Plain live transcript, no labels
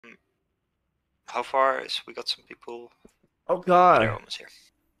How far is we got some people? Oh They're god. almost here.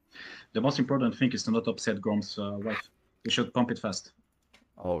 The most important thing is to not upset Gromm's wife. You should pump it fast.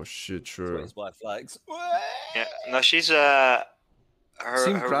 Oh shit, That's true. what his wife likes. Yeah, no, she's Seemed her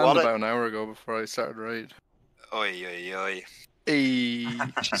grand wallet. about an hour ago before I started raid. Oi, oi, oi. Hey.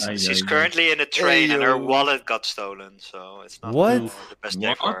 She's currently in a train and her Ayo. wallet got stolen, so it's not What? the best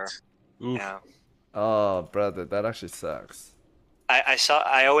day for her. Oof. Yeah. Oh brother, that actually sucks.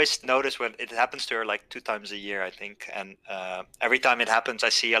 I always notice when it happens to her like 2 times a year, I think, and every time it happens, I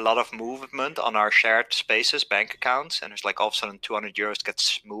see a lot of movement on our shared spaces bank accounts, and there's like all of a sudden 200 euros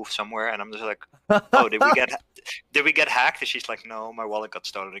gets moved somewhere, and I'm just like, oh, did we get hacked? And she's like, no, my wallet got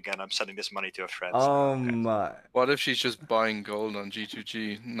stolen again. I'm sending this money to a friend. Oh my. What if she's just buying gold on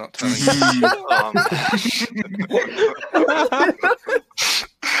G2G, not telling you?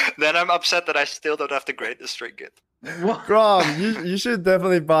 Then I'm upset that I still don't have the greatest trinket. What? Gromm, you should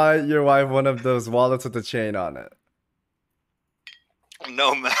definitely buy your wife one of those wallets with the chain on it.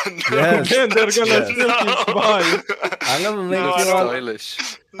 No, man. Yes. Again, they're gonna Yes. steal his wife. I'm gonna link No, I you don't- on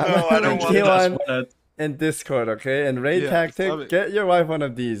Stylish. No, I don't want you that. on in Discord, okay? And raid Yeah, tactic, Savix. get your wife one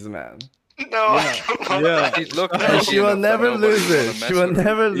of these, man. No, I don't want Yeah. that. She'd look And healthy she will enough that never nobody lose would wanna it. She mess will with her.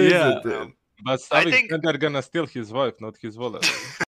 never lose Yeah. it, dude. But I Savix, think- then they're gonna steal his wife, not his wallet.